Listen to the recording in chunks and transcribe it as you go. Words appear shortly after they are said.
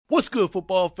What's good,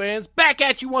 football fans? Back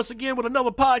at you once again with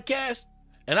another podcast.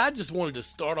 And I just wanted to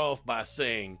start off by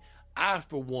saying I,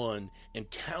 for one, am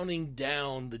counting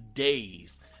down the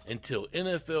days until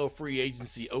NFL free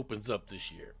agency opens up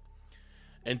this year.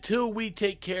 Until we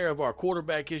take care of our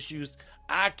quarterback issues,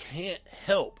 I can't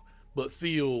help but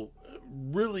feel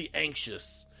really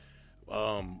anxious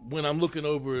when I'm looking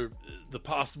over the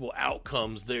possible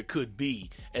outcomes there could be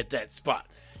at that spot.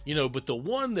 You know, but the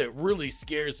one that really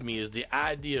scares me is the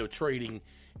idea of trading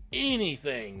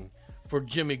anything for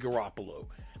Jimmy Garoppolo.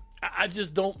 I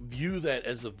just don't view that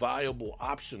as a viable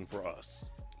option for us.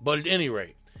 But at any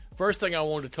rate, first thing I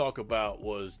wanted to talk about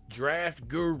was draft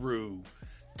guru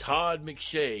Todd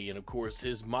McShay, and of course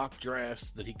his mock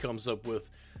drafts that he comes up with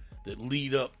that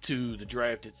lead up to the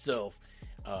draft itself.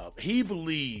 He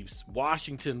believes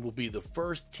Washington will be the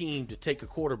first team to take a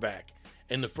quarterback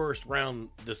in the first round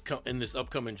in this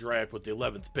upcoming draft with the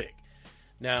 11th pick.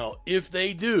 Now, if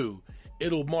they do,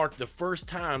 it'll mark the first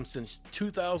time since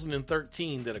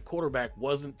 2013 that a quarterback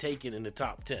wasn't taken in the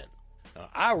top 10.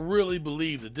 I really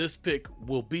believe that this pick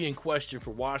will be in question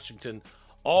for Washington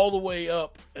all the way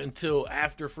up until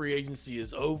after free agency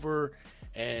is over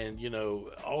and, you know,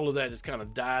 all of that has kind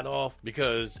of died off,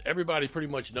 because everybody pretty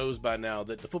much knows by now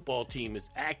that the football team is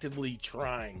actively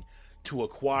trying to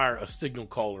acquire a signal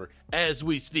caller as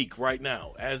we speak right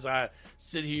now, as I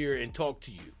sit here and talk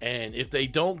to you. And if they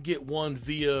don't get one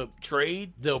via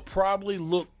trade, they'll probably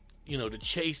look, to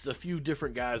chase a few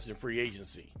different guys in free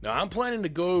agency. Now, I'm planning to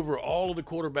go over all of the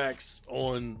quarterbacks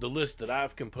on the list that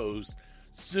I've composed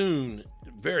soon,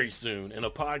 very soon, in a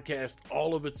podcast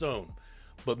all of its own.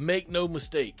 But make no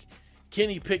mistake,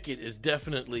 Kenny Pickett is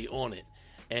definitely on it.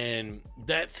 And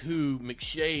that's who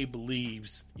McShay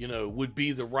believes, would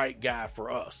be the right guy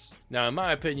for us. Now, in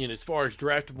my opinion, as far as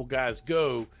draftable guys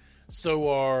go, so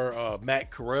are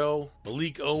Matt Corral,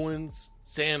 Malik Owens,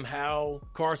 Sam Howell,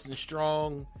 Carson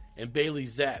Strong, and Bailey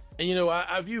Zapp. And,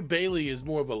 I view Bailey as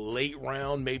more of a late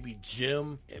round, maybe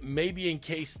Jim. Maybe in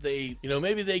case they,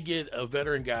 maybe they get a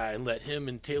veteran guy and let him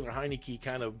and Taylor Heineke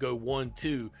kind of go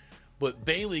 1-2. But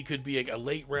Bailey could be a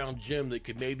late round gem that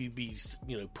could maybe be,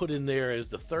 put in there as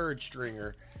the third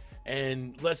stringer,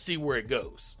 and let's see where it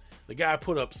goes. The guy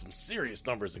put up some serious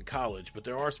numbers in college, but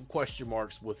there are some question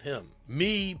marks with him.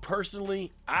 Me,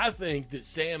 personally, I think that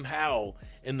Sam Howell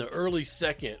in the early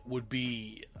second would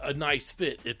be a nice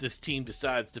fit if this team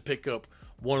decides to pick up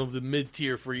one of the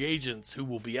mid-tier free agents who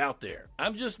will be out there.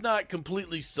 I'm just not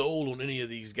completely sold on any of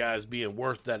these guys being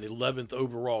worth that 11th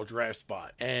overall draft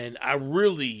spot. And I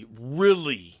really,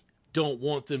 really don't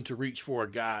want them to reach for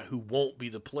a guy who won't be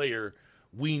the player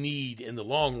we need in the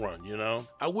long run,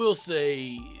 I will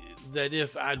say that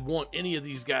if I'd want any of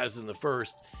these guys in the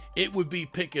first, it would be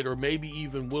Pickett or maybe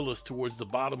even Willis towards the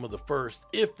bottom of the first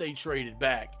if they traded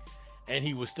back and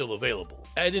he was still available.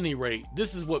 At any rate,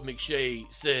 this is what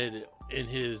McShay said in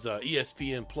his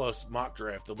ESPN Plus mock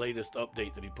draft, the latest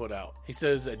update that he put out. He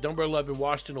says at number 11,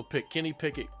 Washington will pick Kenny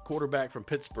Pickett, quarterback from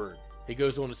Pittsburgh. He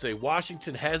goes on to say,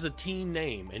 Washington has a team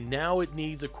name, and now it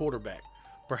needs a quarterback.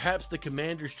 Perhaps the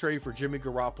Commanders trade for Jimmy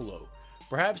Garoppolo.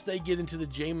 Perhaps they get into the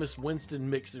Jameis Winston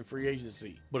mix in free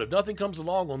agency. But if nothing comes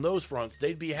along on those fronts,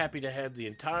 they'd be happy to have the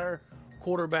entire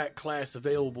quarterback class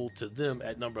available to them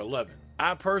at number 11.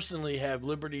 I personally have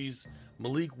Liberty's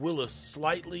Malik Willis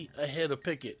slightly ahead of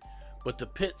Pickett, but the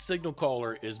Pitt signal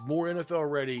caller is more NFL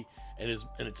ready, and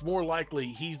it's more likely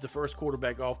he's the first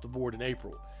quarterback off the board in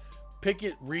April.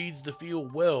 Pickett reads the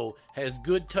field well, has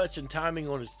good touch and timing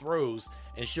on his throws,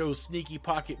 and shows sneaky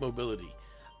pocket mobility.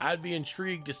 I'd be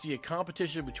intrigued to see a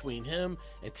competition between him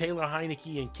and Taylor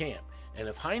Heineke in camp. And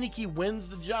if Heineke wins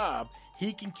the job,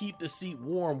 he can keep the seat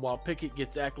warm while Pickett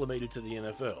gets acclimated to the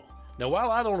NFL. Now,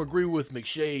 while I don't agree with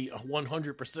McShay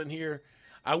 100% here,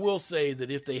 I will say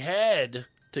that if they had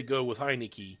to go with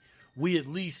Heineke, we at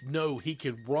least know he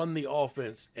can run the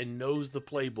offense and knows the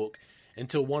playbook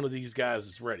until one of these guys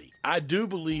is ready. I do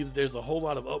believe there's a whole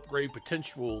lot of upgrade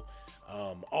potential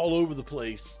all over the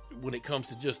place when it comes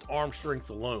to just arm strength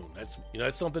alone.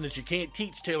 That's something that you can't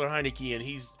teach Taylor Heineke, and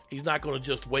he's not going to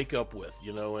just wake up with,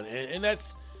 and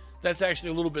that's actually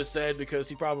a little bit sad, because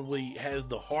he probably has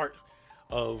the heart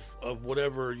of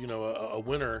whatever a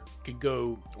winner can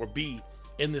go or be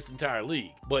in this entire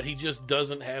league, but he just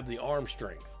doesn't have the arm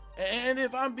strength. And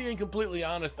if I'm being completely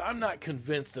honest, I'm not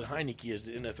convinced that Heineke is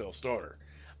the NFL starter.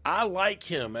 I like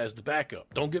him as the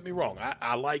backup. Don't get me wrong.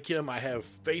 I like him. I have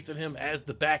faith in him as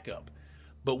the backup.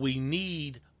 But we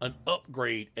need an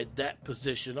upgrade at that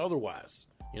position otherwise.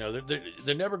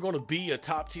 They're never going to be a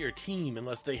top-tier team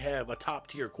unless they have a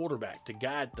top-tier quarterback to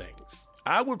guide things.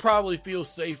 I would probably feel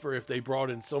safer if they brought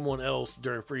in someone else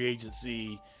during free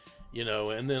agency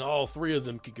and then all three of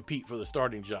them can compete for the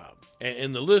starting job.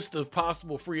 And the list of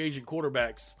possible free agent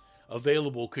quarterbacks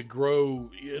available could grow,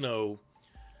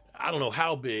 I don't know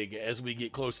how big as we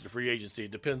get closer to free agency.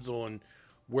 It depends on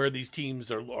where these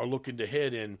teams are looking to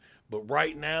head in. But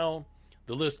right now,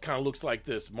 the list kind of looks like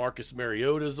this. Marcus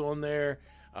Mariota's on there.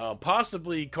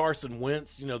 Possibly Carson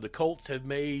Wentz. The Colts have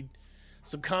made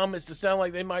some comments to sound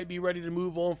like they might be ready to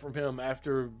move on from him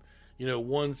after,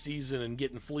 one season and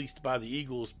getting fleeced by the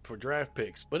Eagles for draft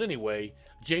picks. But anyway,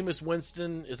 Jameis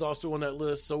Winston is also on that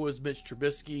list. So is Mitch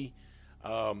Trubisky.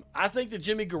 I think that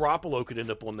Jimmy Garoppolo could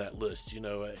end up on that list.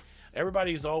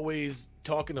 Everybody's always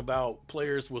talking about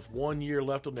players with 1 year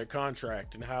left on their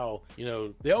contract and how,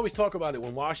 they always talk about it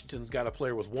when Washington's got a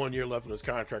player with 1 year left on his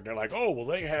contract. They're like, oh, well,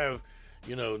 they have,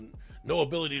 no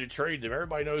ability to trade him.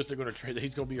 Everybody knows they're going to trade.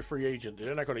 He's going to be a free agent.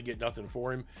 They're not going to get nothing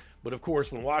for him. But, of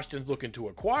course, when Washington's looking to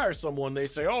acquire someone, they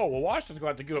say, oh, well, Washington's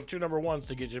going to have to give up 2 number ones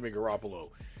to get Jimmy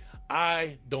Garoppolo.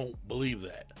 I don't believe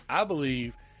that. I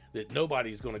believe that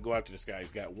nobody's going to go after this guy.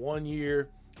 He's got 1 year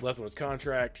left on his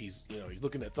contract. He's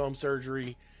looking at thumb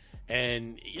surgery,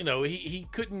 and he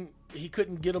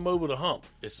couldn't get him over the hump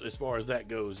as far as that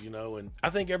goes. And I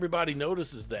think everybody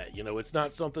notices that. It's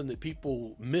not something that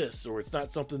people miss, or it's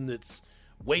not something that's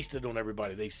wasted on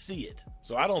everybody. They see it.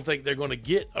 So I don't think they're going to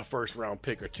get a first round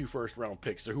pick or 2 first round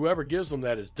picks, or whoever gives them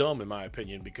that is dumb in my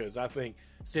opinion, because I think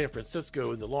San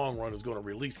Francisco in the long run is going to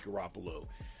release Garoppolo.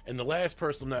 And the last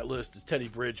person on that list is Teddy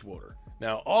Bridgewater.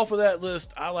 Now, off of that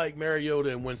list, I like Mariota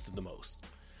and Winston the most.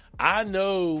 I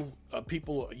know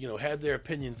people, had their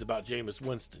opinions about Jameis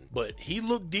Winston, but he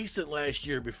looked decent last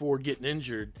year before getting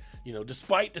injured,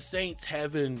 despite the Saints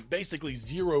having basically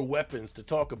 0 weapons to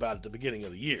talk about at the beginning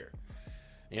of the year.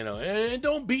 And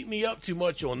don't beat me up too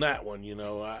much on that one.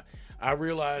 I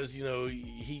realize,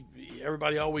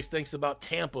 everybody always thinks about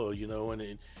Tampa,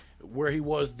 and where he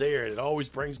was there. It always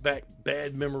brings back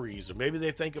bad memories. Or maybe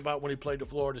they think about when he played at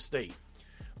Florida State.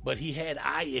 But he had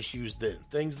eye issues then,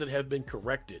 things that have been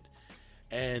corrected.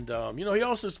 And, he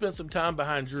also spent some time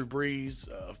behind Drew Brees,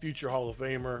 a future Hall of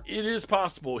Famer. It is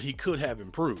possible he could have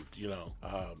improved,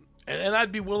 and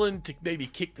I'd be willing to maybe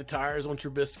kick the tires on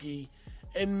Trubisky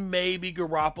and maybe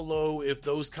Garoppolo if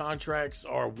those contracts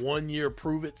are 1 year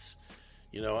prove-its.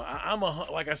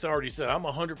 Like I already said, I'm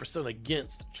 100%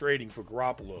 against trading for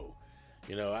Garoppolo.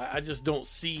 I just don't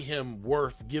see him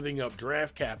worth giving up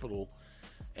draft capital,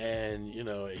 and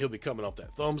he'll be coming off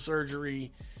that thumb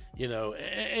surgery.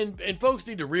 And folks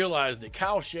need to realize that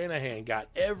Kyle Shanahan got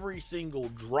every single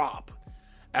drop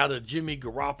out of Jimmy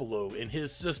Garoppolo in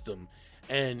his system,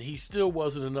 and he still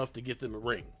wasn't enough to get them a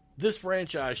ring. This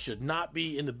franchise should not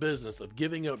be in the business of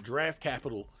giving up draft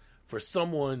capital for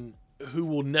someone who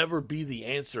will never be the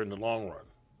answer in the long run.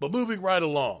 But moving right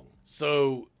along.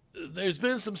 So there's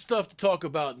been some stuff to talk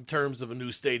about in terms of a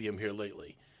new stadium here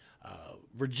lately.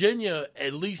 Virginia,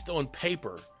 at least on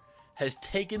paper, has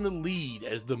taken the lead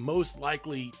as the most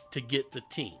likely to get the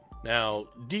team. Now,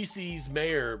 DC's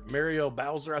mayor, Muriel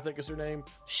Bowser, I think is her name,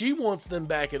 she wants them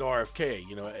back at RFK,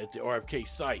 at the RFK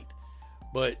site.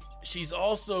 But she's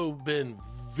also been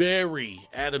very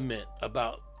adamant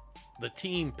about the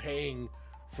team paying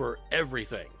for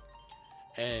everything.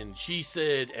 And she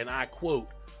said, and I quote,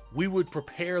 "We would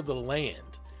prepare the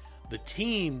land. The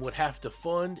team would have to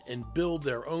fund and build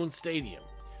their own stadium.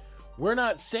 We're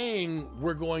not saying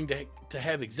we're going to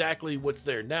have exactly what's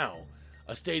there now,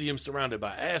 a stadium surrounded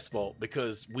by asphalt,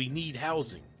 because we need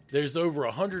housing. There's over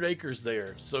 100 acres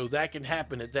there, so that can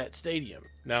happen at that stadium."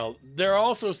 Now, there are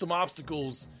also some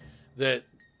obstacles that,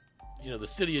 the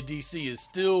city of DC is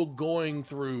still going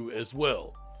through as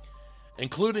well,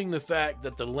 including the fact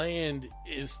that the land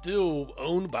is still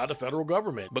owned by the federal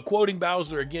government. But quoting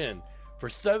Bowser again, "For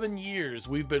 7 years,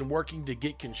 we've been working to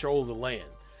get control of the land.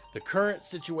 The current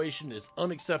situation is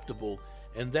unacceptable,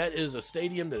 and that is a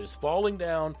stadium that is falling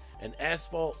down and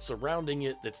asphalt surrounding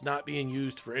it that's not being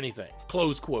used for anything."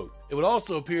 Close quote. It would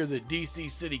also appear that DC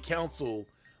City Council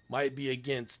might be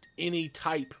against any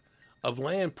type of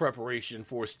land preparation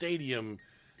for a stadium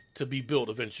to be built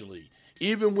eventually,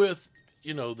 even with,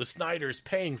 the Snyders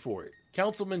paying for it.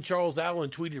 Councilman Charles Allen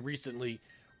tweeted recently,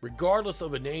 "Regardless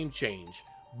of a name change,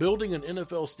 building an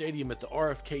NFL stadium at the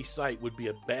RFK site would be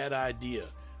a bad idea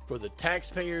for the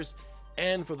taxpayers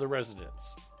and for the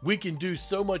residents. We can do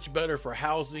so much better for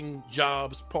housing,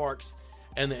 jobs, parks,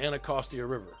 and the Anacostia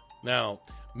River." Now,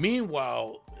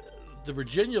 meanwhile, the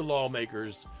Virginia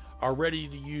lawmakers are ready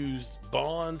to use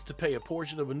bonds to pay a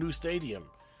portion of a new stadium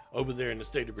over there in the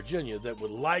state of Virginia that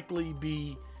would likely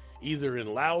be either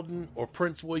in Loudoun or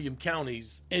Prince William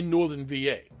counties in northern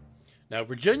VA. Now,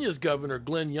 Virginia's governor,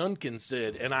 Glenn Youngkin,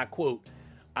 said, and I quote,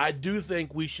 I do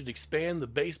think we should expand the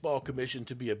baseball commission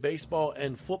to be a baseball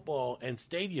and football and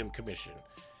stadium commission.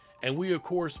 And we, of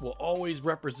course, will always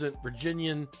represent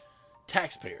Virginian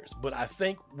taxpayers. But I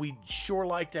think we'd sure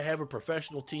like to have a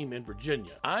professional team in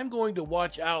Virginia. I'm going to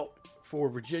watch out for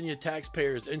Virginia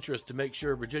taxpayers' interest to make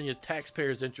sure Virginia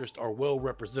taxpayers' interests are well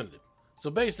represented. So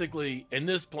basically, in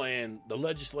this plan, the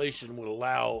legislation would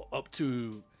allow up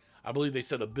to, I believe they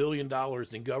said $1 billion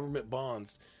in government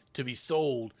bonds to be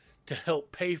sold to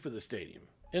help pay for the stadium.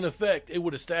 In effect, it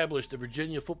would establish the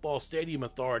Virginia Football Stadium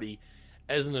Authority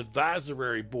as an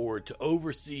advisory board to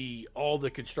oversee all the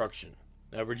construction.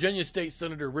 Now, Virginia State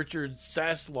Senator Richard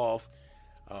Sasloff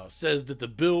says that the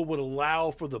bill would allow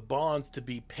for the bonds to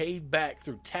be paid back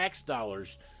through tax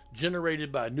dollars generated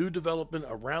by new development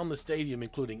around the stadium,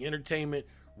 including entertainment,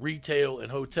 retail, and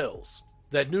hotels.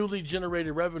 That newly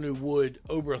generated revenue would,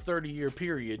 over a 30-year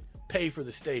period, pay for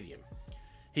the stadium.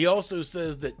 He also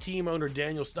says that team owner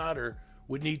Daniel Snyder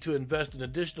would need to invest an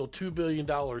additional $2 billion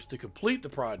to complete the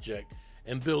project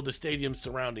and build the stadium's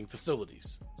surrounding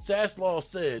facilities. Sasloff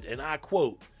said, and I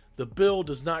quote, "The bill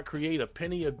does not create a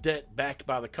penny of debt backed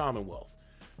by the Commonwealth.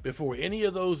 Before any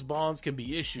of those bonds can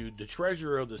be issued, the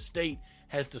treasurer of the state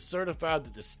has to certify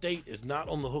that the state is not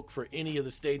on the hook for any of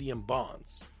the stadium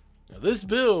bonds." Now, this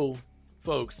bill,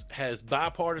 folks, has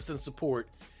bipartisan support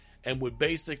and would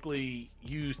basically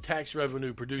use tax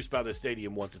revenue produced by the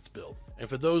stadium once it's built. And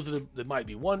for those that might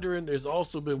be wondering, there's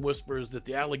also been whispers that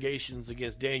the allegations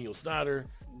against Daniel Snyder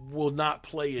will not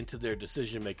play into their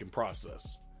decision-making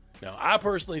process. Now, I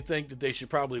personally think that they should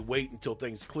probably wait until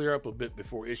things clear up a bit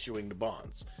before issuing the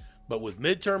bonds. But with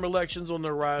midterm elections on the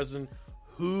horizon,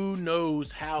 who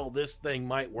knows how this thing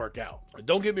might work out.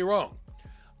 Don't get me wrong,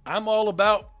 I'm all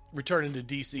about returning to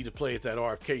DC to play at that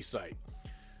RFK site.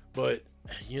 But,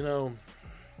 you know,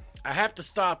 I have to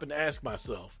stop and ask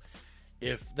myself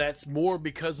if that's more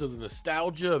because of the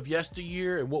nostalgia of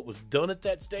yesteryear and what was done at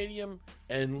that stadium,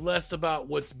 and less about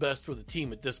what's best for the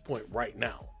team at this point right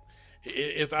now.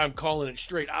 If I'm calling it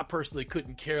straight, I personally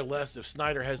couldn't care less if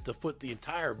Snyder has to foot the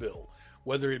entire bill,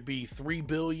 whether it be $3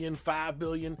 billion, $5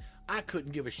 billion. I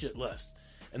couldn't give a shit less.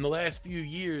 In the last few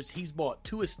years, he's bought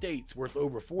 2 estates worth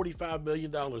over $45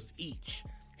 million each.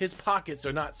 His pockets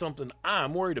are not something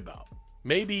I'm worried about.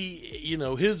 Maybe, you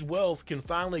know, his wealth can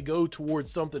finally go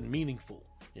towards something meaningful.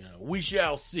 You know, we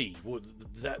shall see.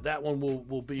 That one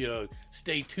will be a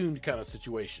stay tuned kind of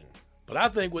situation. But I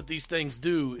think what these things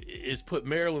do is put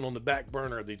Maryland on the back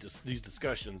burner of these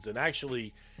discussions and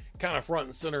actually kind of front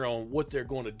and center on what they're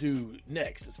going to do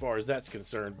next as far as that's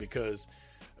concerned, because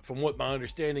from what my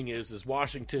understanding is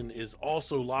Washington is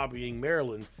also lobbying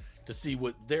Maryland to see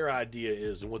what their idea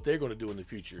is and what they're going to do in the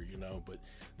future, you know. But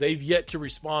they've yet to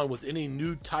respond with any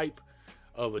new type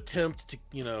of attempt to,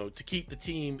 you know, to keep the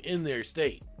team in their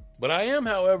state. But I am,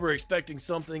 however, expecting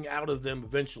something out of them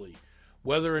eventually.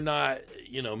 Whether or not,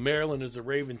 you know, Maryland is a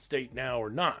Raven state now or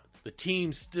not, the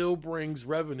team still brings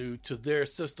revenue to their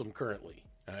system currently.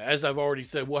 As I've already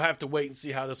said, we'll have to wait and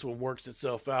see how this one works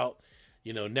itself out.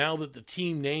 You know, now that the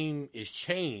team name is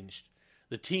changed,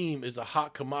 the team is a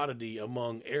hot commodity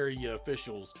among area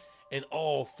officials in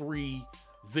all 3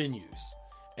 venues.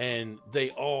 And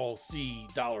they all see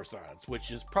dollar signs,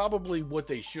 which is probably what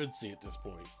they should see at this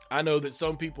point. I know that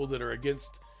some people that are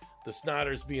against the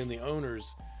Snyders being the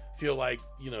owners feel like,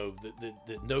 you know,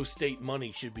 that no state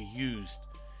money should be used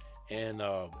in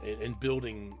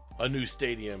building a new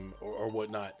stadium or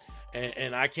whatnot.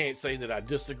 And I can't say that I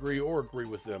disagree or agree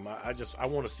with them. I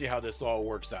want to see how this all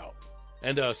works out.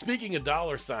 And speaking of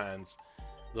dollar signs,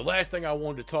 the last thing I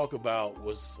wanted to talk about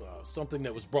was something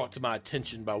that was brought to my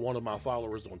attention by one of my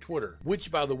followers on Twitter,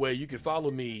 which, by the way, you can follow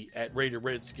me at Rated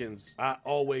Redskins. I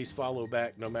always follow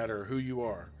back no matter who you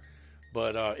are.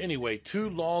 But anyway, 2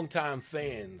 longtime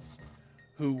fans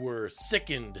who were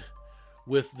sickened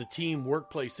with the team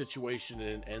workplace situation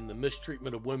and the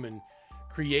mistreatment of women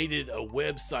created a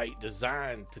website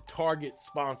designed to target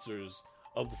sponsors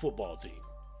of the football team.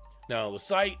 Now, the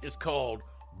site is called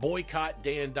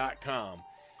boycottdan.com,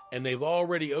 and they've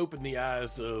already opened the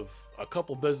eyes of a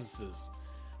couple businesses.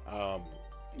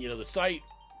 You know, the site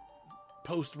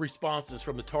posts responses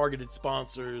from the targeted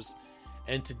sponsors,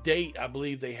 and to date, I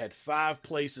believe they had 5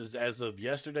 places as of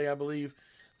yesterday, I believe,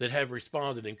 that have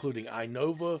responded, including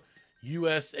Inova,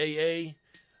 USAA,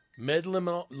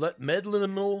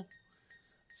 Medliminal,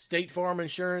 State Farm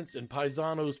Insurance, and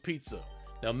Paisano's Pizza.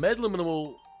 Now,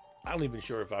 Medliminal, I'm not even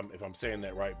sure if I'm saying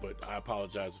that right, but I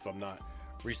apologize if I'm not,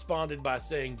 responded by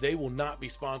saying they will not be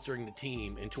sponsoring the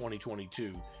team in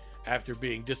 2022 after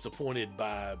being disappointed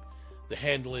by the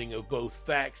handling of both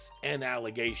facts and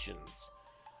allegations.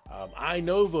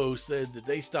 iNovo said that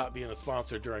they stopped being a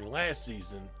sponsor during last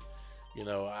season. You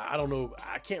know, I don't know.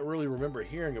 I can't really remember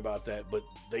hearing about that, but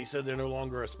they said they're no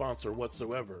longer a sponsor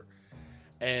whatsoever.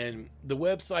 And the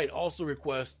website also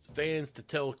requests fans to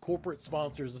tell corporate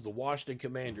sponsors of the Washington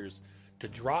Commanders to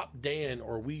drop Dan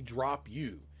or we drop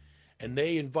you. And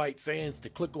they invite fans to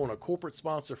click on a corporate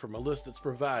sponsor from a list that's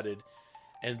provided,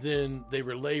 and then they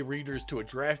relay readers to a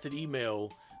drafted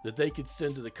email that they could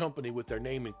send to the company with their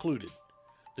name included.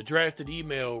 The drafted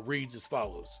email reads as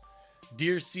follows: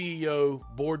 Dear CEO,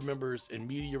 board members, and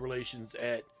media relations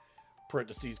at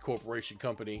 (corporation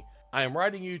company), I am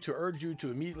writing you to urge you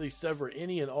to immediately sever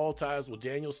any and all ties with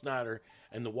Daniel Snyder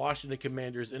and the Washington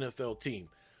Commanders NFL team.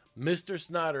 Mr.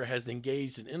 Snyder has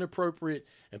engaged in inappropriate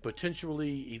and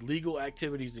potentially illegal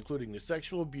activities, including the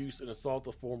sexual abuse and assault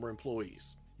of former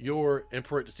employees. Your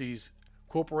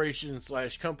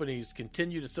 (corporation/company's)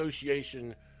 continued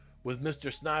association with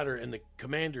Mr. Snyder and the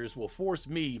Commanders will force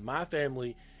me, my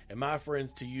family, and my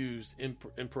friends to use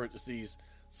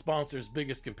sponsor's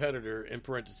biggest competitor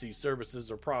 (services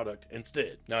or product)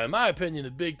 instead. Now, in my opinion,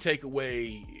 the big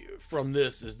takeaway from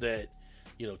this is that,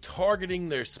 you know, targeting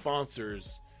their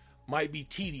sponsors might be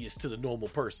tedious to the normal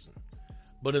person,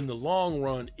 but in the long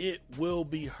run, it will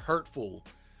be hurtful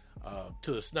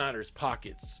to the Snyder's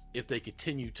pockets if they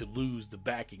continue to lose the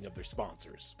backing of their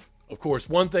sponsors. Of course,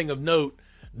 one thing of note,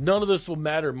 none of this will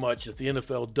matter much if the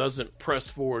NFL doesn't press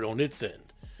forward on its end.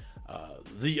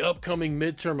 The upcoming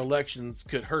midterm elections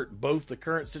could hurt both the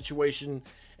current situation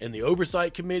in the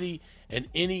Oversight Committee and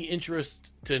any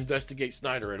interest to investigate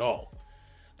Snyder at all.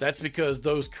 That's because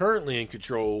those currently in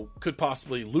control could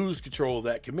possibly lose control of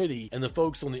that committee, and the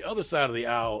folks on the other side of the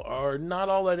aisle are not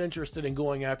all that interested in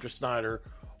going after Snyder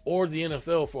or the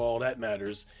NFL for all that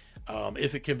matters,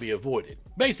 if it can be avoided.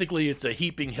 Basically, it's a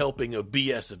heaping helping of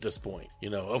BS at this point. You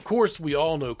know, of course, we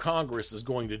all know Congress is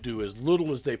going to do as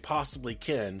little as they possibly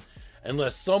can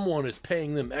unless someone is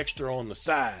paying them extra on the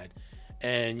side.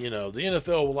 And, you know, the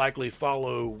NFL will likely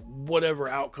follow whatever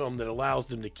outcome that allows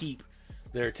them to keep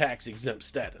their tax-exempt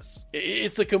status.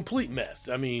 It's a complete mess.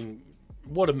 I mean,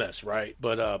 what a mess, right?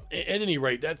 But at any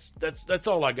rate, that's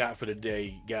all I got for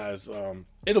today, guys.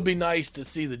 It'll be nice to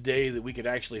see the day that we could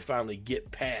actually finally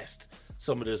get past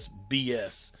some of this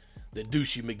BS that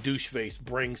Douchey McDoucheface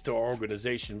brings to our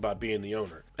organization by being the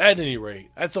owner. At any rate,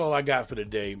 that's all I got for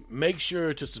today. Make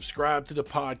sure to subscribe to the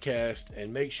podcast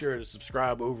and make sure to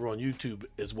subscribe over on YouTube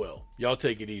as well. Y'all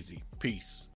take it easy. Peace.